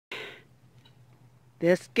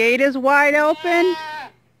This gate is wide open.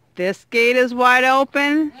 This gate is wide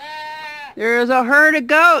open. There's a herd of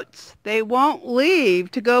goats. They won't leave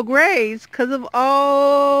to go graze because of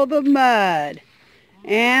all the mud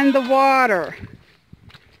and the water.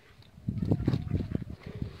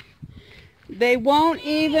 They won't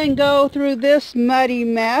even go through this muddy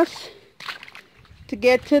mess to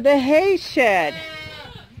get to the hay shed,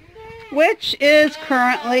 which is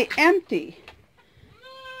currently empty.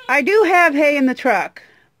 I do have hay in the truck,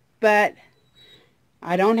 but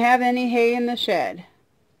I don't have any hay in the shed.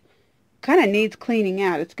 Kind of needs cleaning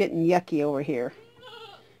out. It's getting yucky over here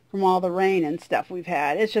from all the rain and stuff we've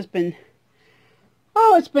had. It's just been,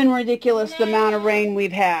 oh, it's been ridiculous the amount of rain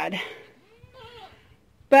we've had.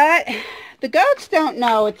 But the goats don't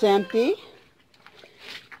know it's empty.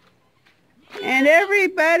 And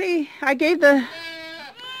everybody, I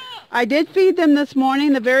did feed them this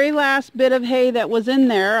morning. The very last bit of hay that was in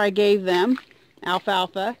there, I gave them,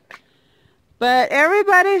 alfalfa. But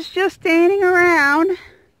everybody's just standing around.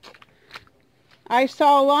 I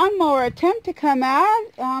saw a lawnmower attempt to come out.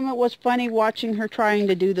 It was funny watching her trying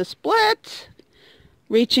to do the split,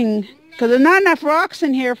 reaching, because there's not enough rocks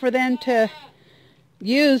in here for them to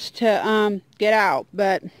use to get out.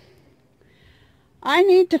 But I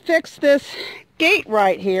need to fix this gate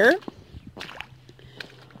right here.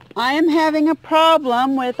 I am having a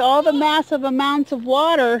problem with all the massive amounts of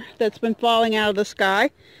water that's been falling out of the sky.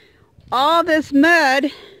 All this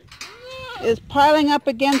mud is piling up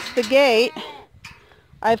against the gate.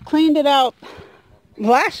 I've cleaned it out.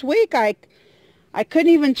 Last week I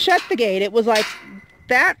couldn't even shut the gate. It was like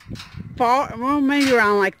that far, well, maybe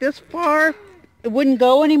around like this far. It wouldn't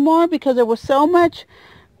go anymore because there was so much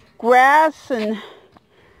grass and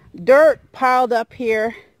dirt piled up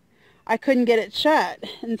here. I couldn't get it shut.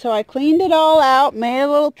 And so I cleaned it all out, made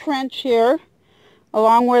a little trench here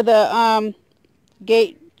along where the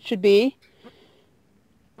gate should be.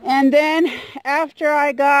 And then after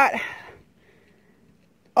I got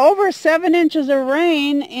over 7 inches of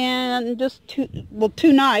rain and just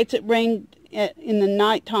two nights, it rained in the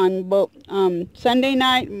nighttime, both Sunday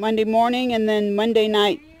night, Monday morning, and then Monday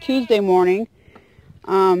night, Tuesday morning.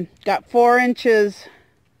 Got 4 inches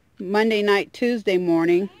Monday night, Tuesday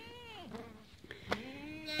morning.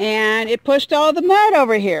 And it pushed all the mud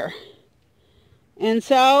over here. And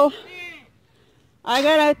so I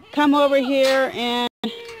gotta come over here and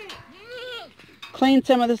clean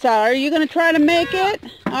some of this out. Are you gonna try to make it?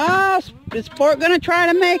 Is Sport gonna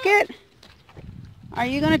try to make it? Are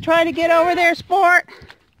you gonna try to get over there, Sport?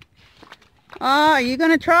 Are you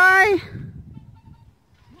gonna try?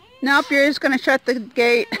 Nope, you're just gonna shut the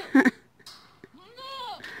gate.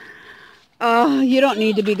 Oh, you don't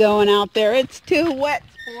need to be going out there. It's too wet,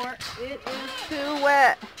 Sport. It is too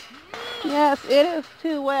wet. Yes, it is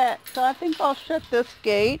too wet. So I think I'll shut this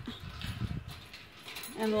gate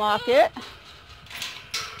and lock it.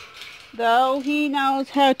 Though he knows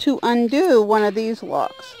how to undo one of these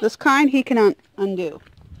locks. This kind he can undo.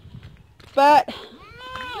 But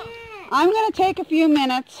I'm going to take a few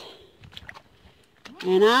minutes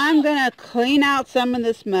and I'm going to clean out some of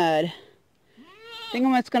this mud. I think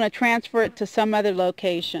I'm just going to transfer it to some other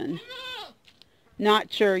location.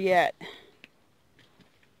 Not sure yet.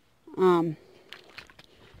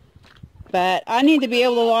 But I need to be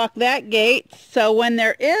able to lock that gate so when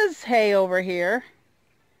there is hay over here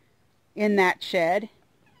in that shed,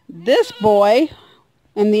 this boy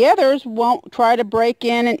and the others won't try to break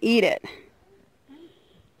in and eat it.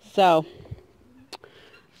 So,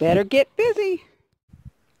 better get busy.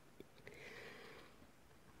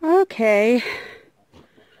 Okay,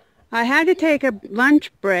 I had to take a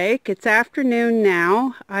lunch break. It's afternoon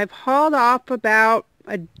now. I've hauled off about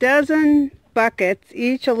a dozen buckets,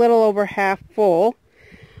 each a little over half full.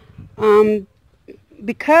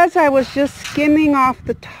 Because I was just skimming off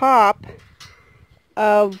the top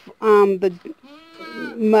of the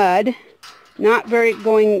mud, not very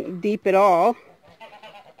going deep at all,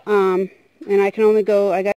 and I can only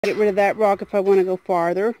go, I got to get rid of that rock if I want to go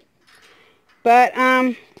farther. But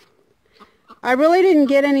I really didn't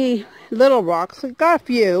get any little rocks. I got a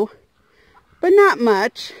few, but not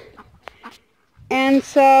much. And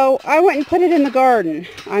so I went and put it in the garden.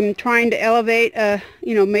 I'm trying to elevate,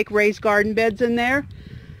 make raised garden beds in there.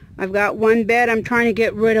 I've got one bed. I'm trying to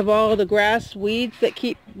get rid of all the grass weeds that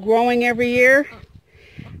keep growing every year.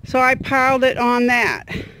 So I piled it on that.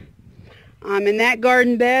 In that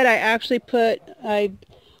garden bed, I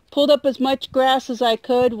pulled up as much grass as I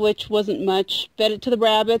could, which wasn't much, fed it to the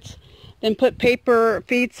rabbits, then put paper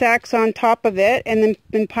feed sacks on top of it, and then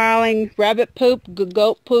been piling rabbit poop,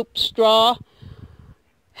 goat poop, straw,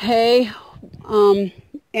 hay,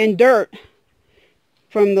 and dirt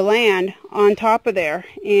from the land on top of there.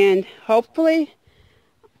 And hopefully,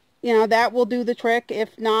 you know, that will do the trick.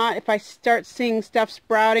 If not, if I start seeing stuff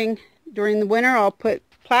sprouting during the winter, I'll put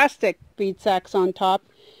plastic feed sacks on top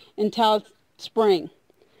until it's spring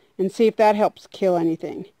and see if that helps kill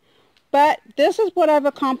anything. But this is what I've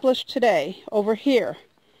accomplished today over here.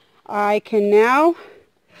 I can now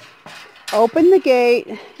open the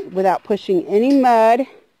gate without pushing any mud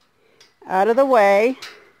out of the way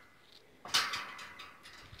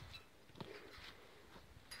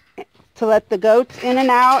to let the goats in and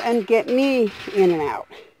out and get me in and out.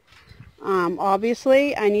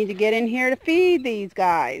 Obviously, I need to get in here to feed these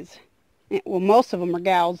guys. Well, most of them are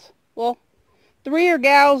gals. Well, 3 are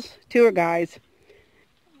gals, 2 are guys.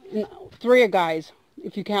 And 3 are guys,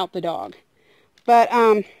 if you count the dog. But,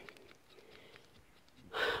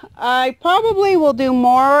 I probably will do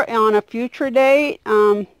more on a future date.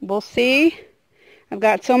 We'll see. I've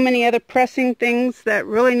got so many other pressing things that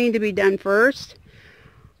really need to be done first.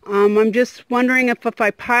 I'm just wondering if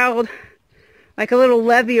I piled like a little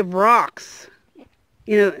levee of rocks,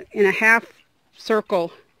 you know, in a half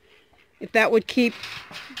circle, if that would keep,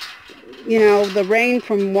 you know, the rain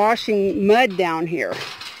from washing mud down here.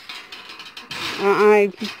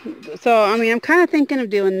 I mean, I'm kind of thinking of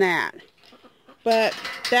doing that. But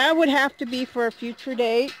that would have to be for a future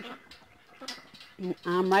date.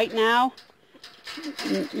 Right now,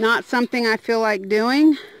 not something I feel like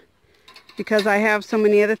doing because I have so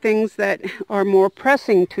many other things that are more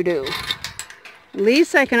pressing to do. At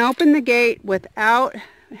least I can open the gate without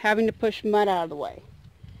having to push mud out of the way.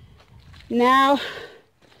 Now,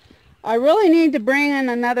 I really need to bring in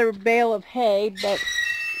another bale of hay, but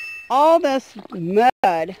all this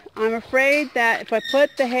mud, I'm afraid that if I put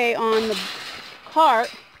the hay on the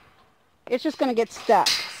cart, it's just going to get stuck.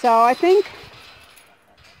 So I think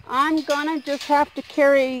I'm going to just have to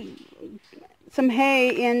carry some hay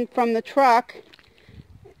in from the truck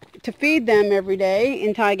to feed them every day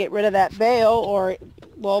until I get rid of that bale, or,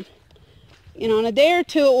 well, you know, in a day or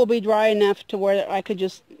two it will be dry enough to where I could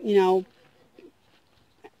just, you know,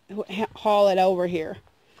 haul it over here.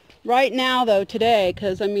 Right now, though, today,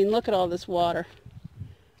 because, I mean, look at all this water.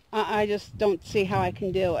 I just don't see how I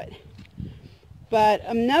can do it. But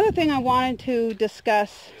another thing I wanted to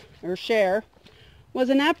discuss or share was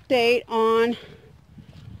an update on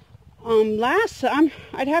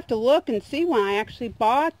I'd have to look and see when I actually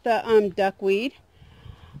bought the duckweed.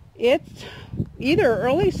 It's either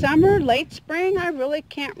early summer, late spring, I really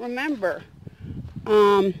can't remember.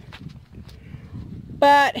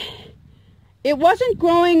 But it wasn't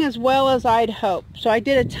growing as well as I'd hoped. So I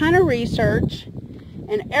did a ton of research,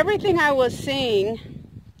 and everything I was seeing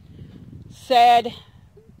said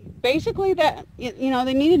basically that, you know,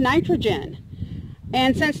 they needed nitrogen.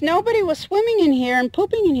 And since nobody was swimming in here and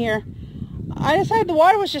pooping in here, I decided the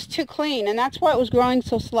water was just too clean, and that's why it was growing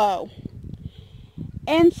so slow.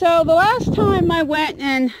 And so the last time I went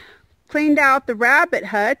and cleaned out the rabbit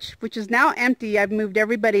hutch, which is now empty, I've moved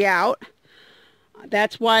everybody out.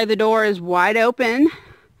 That's why the door is wide open,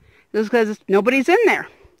 just because nobody's in there.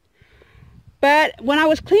 But when I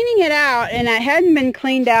was cleaning it out, and it hadn't been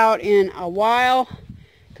cleaned out in a while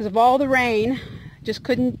because of all the rain, just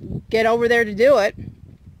couldn't get over there to do it.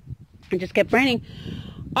 It just kept raining.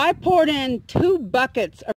 I poured in 2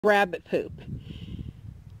 buckets of rabbit poop.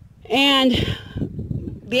 And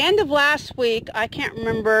the end of last week, I can't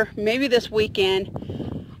remember, maybe this weekend,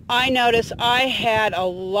 I noticed I had a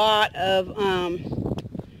lot of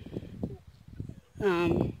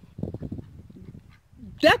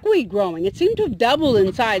duckweed growing. It seemed to have doubled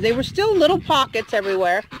in size. They were still little pockets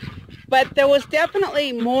everywhere, but there was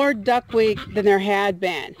definitely more duckweed than there had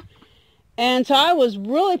been. And so I was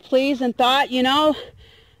really pleased and thought, you know,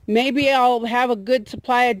 maybe I'll have a good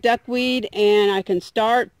supply of duckweed and I can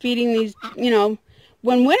start feeding these, you know,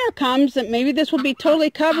 when winter comes, that maybe this will be totally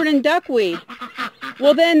covered in duckweed.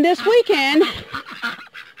 Well, then this weekend,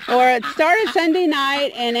 or it started Sunday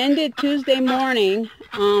night and ended Tuesday morning,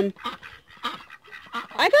 I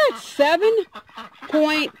got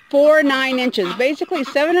 7.49 inches, basically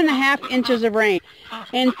 7.5 inches of rain.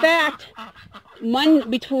 In fact,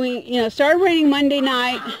 started raining Monday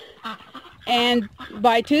night, and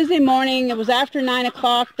by Tuesday morning, it was after 9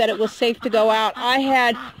 o'clock that it was safe to go out. I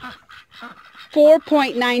had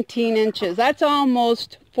 4.19 inches. That's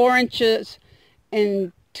almost 4 inches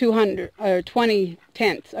and 20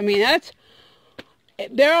 tenths. I mean,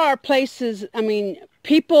 there are places, I mean,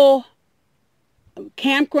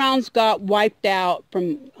 campgrounds got wiped out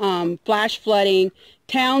from flash flooding.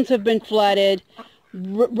 Towns have been flooded.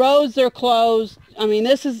 Roads are closed. I mean,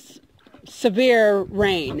 this is severe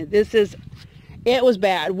rain. It was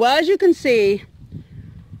bad. Well, as you can see,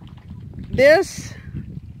 this,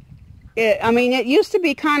 I mean, it used to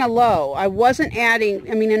be kind of low. I wasn't adding,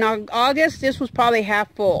 I mean, in August, this was probably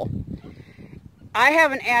half full. I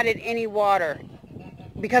haven't added any water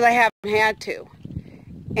because I haven't had to.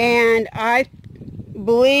 And I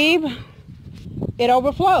believe it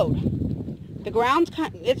overflowed. The ground's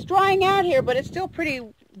it's drying out here, but it's still pretty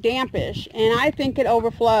dampish, and I think it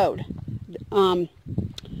overflowed.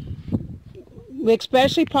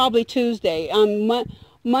 Especially probably Tuesday.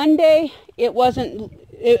 Monday, it wasn't,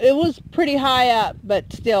 it was pretty high up,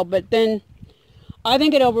 but still, but then I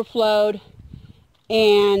think it overflowed,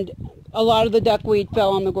 and a lot of the duckweed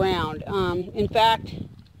fell on the ground. In fact,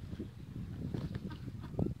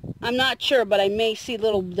 I'm not sure, but I may see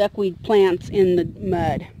little duckweed plants in the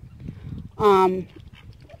mud.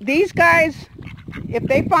 These guys, if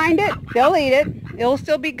they find it, they'll eat it. It'll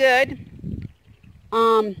still be good.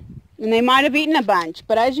 And they might have eaten a bunch,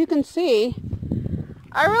 but as you can see,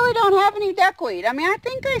 I really don't have any duckweed. I mean, I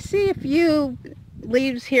think I see a few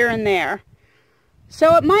leaves here and there.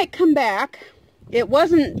 So it might come back. It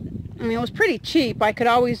wasn't, I mean, it was pretty cheap. I could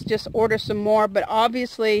always just order some more, but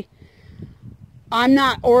obviously I'm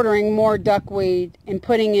not ordering more duckweed and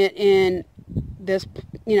putting it in this,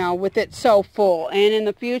 you know, with it so full. And in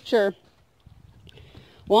the future,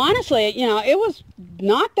 well, honestly, you know, it was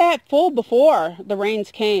not that full before the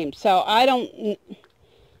rains came. So I don't,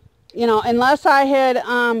 you know, unless I had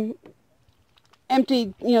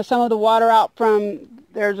emptied, you know, some of the water out from,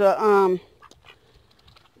 there's a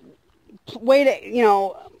way to, you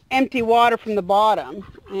know, empty water from the bottom.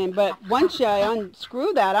 And but once I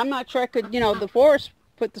unscrew that, I'm not sure I could, you know, the force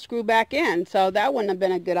put the screw back in. So that wouldn't have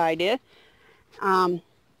been a good idea.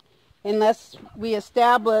 Unless we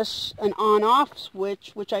establish an on-off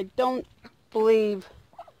switch, which I don't believe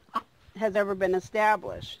has ever been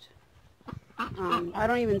established. I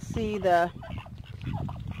don't even see the,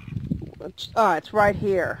 oh, it's right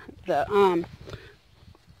here, the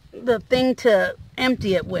thing to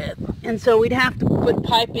empty it with. And so we'd have to put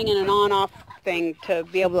piping and an on-off thing to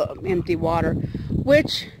be able to empty water,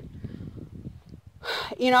 which,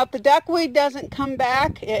 you know, if the duckweed doesn't come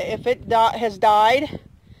back, if it has died,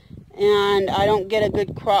 and I don't get a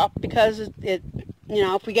good crop because it, you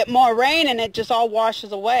know, if we get more rain and it just all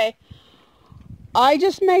washes away, I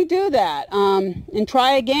just may do that and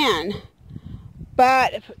try again.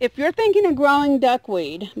 But if you're thinking of growing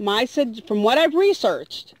duckweed, from what I've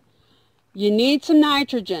researched, you need some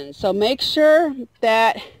nitrogen. So make sure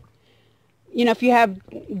that, you know, if you have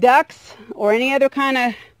ducks or any other kind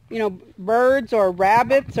of, you know, birds or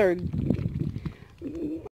rabbits or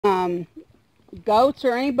goats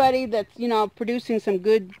or anybody that's, you know, producing some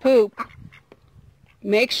good poop,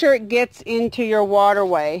 make sure it gets into your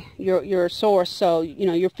waterway, your source, so, you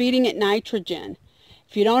know, you're feeding it nitrogen.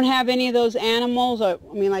 If you don't have any of those animals, I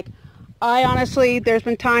mean, like, I honestly, there's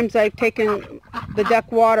been times I've taken the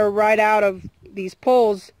duck water right out of these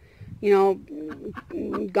pools, you know,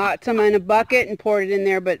 got some in a bucket and poured it in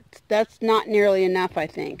there, but that's not nearly enough, I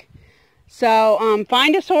think. So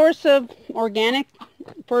find a source of organic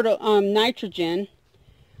nitrogen.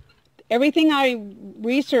 Everything I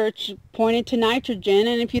researched pointed to nitrogen,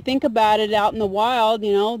 and if you think about it out in the wild,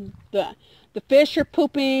 you know, the fish are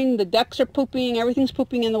pooping, the ducks are pooping, everything's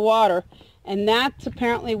pooping in the water, and that's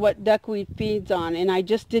apparently what duckweed feeds on, and I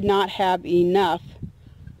just did not have enough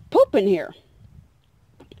poop in here.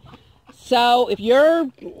 So if you're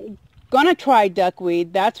going to try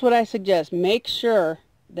duckweed, that's what I suggest. Make sure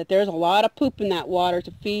that there's a lot of poop in that water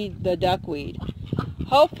to feed the duckweed.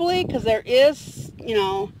 Hopefully, because there is, you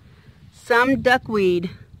know, some duckweed,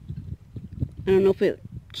 I don't know if it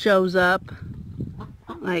shows up,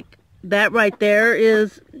 like that right there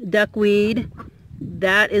is duckweed,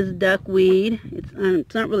 that is duckweed.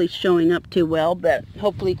 It's not really showing up too well, but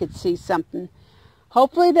hopefully you could see something.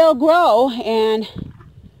 Hopefully they'll grow and,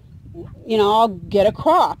 you know, I'll get a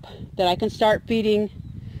crop that I can start feeding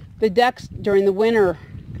the ducks during the winter,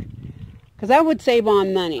 because that would save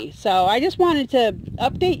on money. So I just wanted to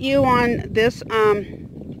update you on this,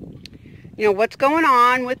 you know, what's going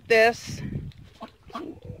on with this,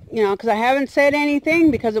 you know, because I haven't said anything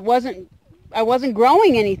because I wasn't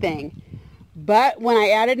growing anything. But when I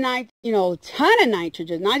added, you know, a ton of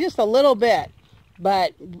nitrogen, not just a little bit,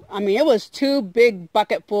 but I mean, it was 2 big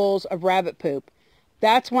bucketfuls of rabbit poop.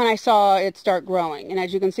 That's when I saw it start growing. And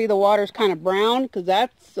as you can see, the water's kind of brown because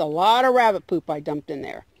that's a lot of rabbit poop I dumped in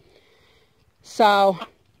there. So,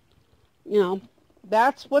 you know,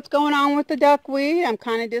 that's what's going on with the duckweed. I'm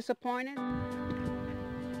kind of disappointed.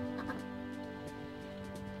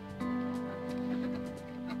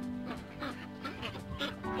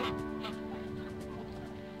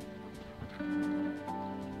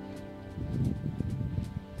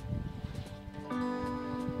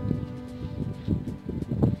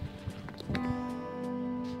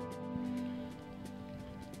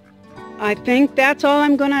 I think that's all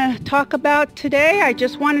I'm going to talk about today. I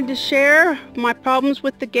just wanted to share my problems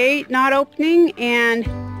with the gate not opening and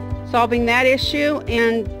solving that issue,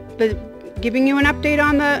 and giving you an update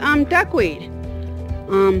on the duckweed.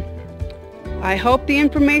 I hope the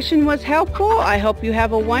information was helpful. I hope you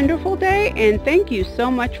have a wonderful day, and thank you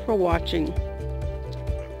so much for watching.